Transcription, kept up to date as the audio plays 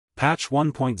Patch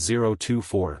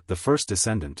 1.024, the first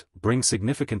Descendant, brings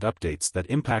significant updates that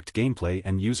impact gameplay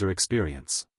and user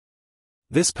experience.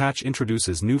 This patch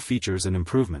introduces new features and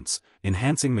improvements,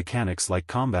 enhancing mechanics like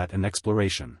combat and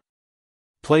exploration.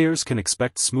 Players can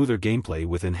expect smoother gameplay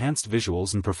with enhanced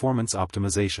visuals and performance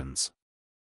optimizations.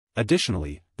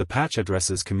 Additionally, the patch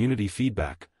addresses community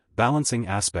feedback, balancing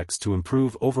aspects to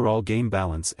improve overall game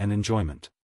balance and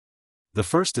enjoyment. The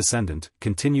first Descendant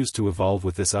continues to evolve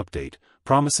with this update,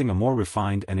 promising a more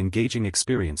refined and engaging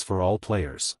experience for all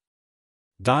players.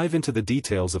 Dive into the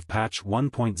details of Patch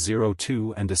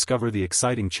 1.02 and discover the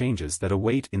exciting changes that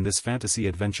await in this fantasy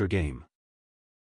adventure game.